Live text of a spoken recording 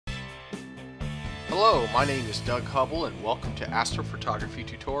Hello, my name is Doug Hubble and welcome to Astrophotography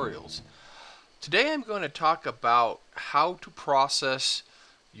Tutorials. Today I'm going to talk about how to process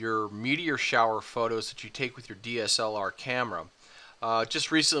your meteor shower photos that you take with your DSLR camera.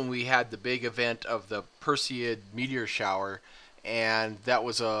 Just recently we had the big event of the Perseid meteor shower, and that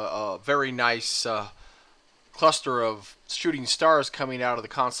was a very nice cluster of shooting stars coming out of the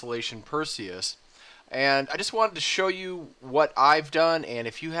constellation Perseus. And I just wanted to show you what I've done, and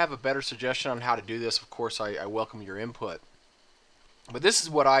if you have a better suggestion on how to do this, of course I welcome your input. But this is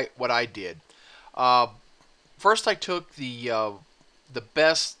what I did. First I took the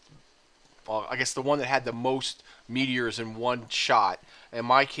best, well, I guess the one that had the most meteors in one shot. In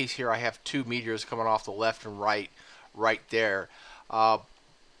my case here I have two meteors coming off the left and right there.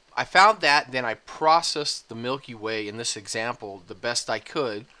 I found that, then I processed the Milky Way in this example the best I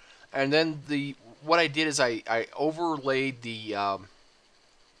could, and then what I did is I overlaid the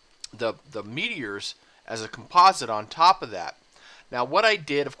meteors as a composite on top of that. Now what I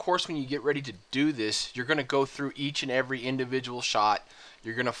did, of course, when you get ready to do this, you're going to go through each and every individual shot.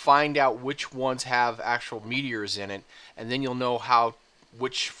 You're going to find out which ones have actual meteors in it, and then you'll know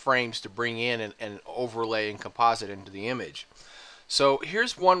which frames to bring in and overlay and composite into the image. So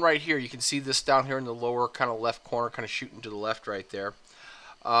here's one right here. You can see this down here in the lower kind of left corner, kind of shooting to the left right there.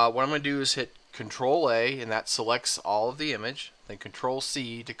 What I'm going to do is hit Control A, and that selects all of the image, then Control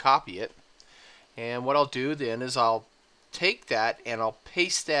C to copy it. And what I'll do then is I'll take that and I'll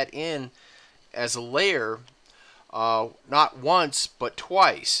paste that in as a layer, not once but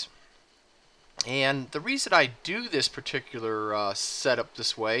twice. And the reason I do this particular setup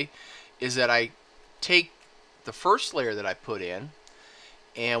this way is that I take the first layer that I put in,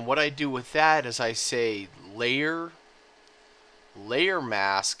 and what I do with that is I say layer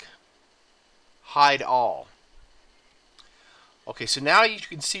mask, hide all. Okay, so now you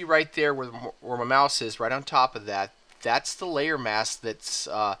can see right there where my mouse is, right on top of that, that's the layer mask that's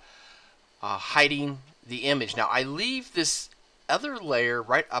hiding the image. Now I leave this other layer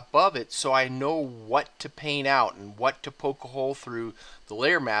right above it so I know what to paint out and what to poke a hole through the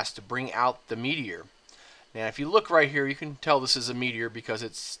layer mask to bring out the meteor. Now if you look right here, you can tell this is a meteor because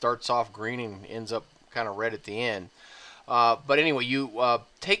it starts off green and ends up kind of red at the end. But anyway, you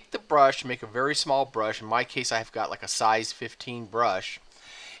take the brush, make a very small brush. In my case, I've got like a size 15 brush.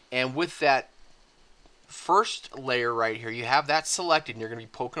 And with that first layer right here, you have that selected, and you're going to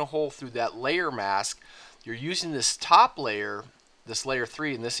be poking a hole through that layer mask. You're using this top layer, this layer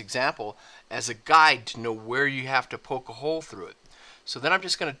 3 in this example, as a guide to know where you have to poke a hole through it. So then I'm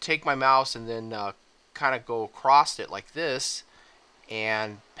just going to take my mouse and then kind of go across it like this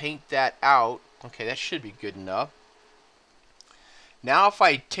and paint that out. Okay, that should be good enough. Now if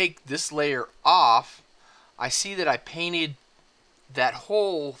I take this layer off, I see that I painted that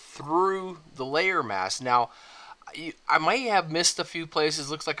hole through the layer mask. Now I might have missed a few places.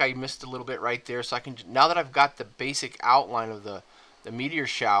 Looks like I missed a little bit right there. So I can, now that I've got the basic outline of the meteor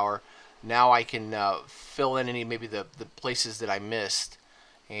shower, now I can fill in maybe the places that I missed.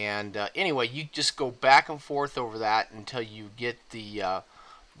 And anyway, you just go back and forth over that until you get the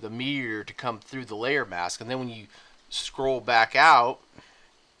meteor to come through the layer mask, and then when you scroll back out,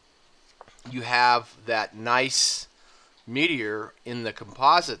 you have that nice meteor in the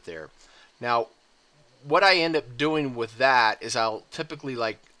composite there. Now what I end up doing with that is I'll typically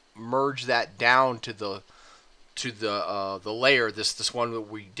like merge that down to the layer, this one that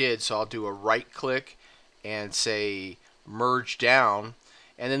we did. So I'll do a right click and say merge down,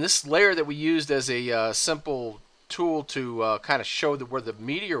 and then this layer that we used as a simple tool to kind of show where the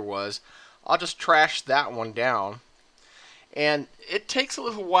meteor was, I'll just trash that one down. And it takes a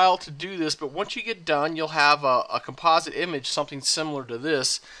little while to do this, but once you get done, you'll have a composite image, something similar to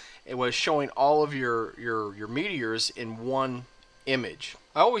this. It was showing all of your meteors in one image.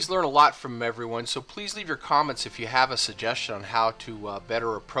 I always learn a lot from everyone, so please leave your comments if you have a suggestion on how to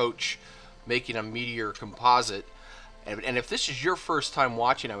better approach making a meteor composite. And if this is your first time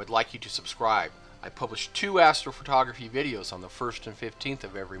watching, I would like you to subscribe. I publish 2 astrophotography videos on the 1st and 15th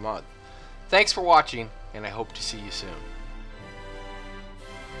of every month. Thanks for watching, and I hope to see you soon.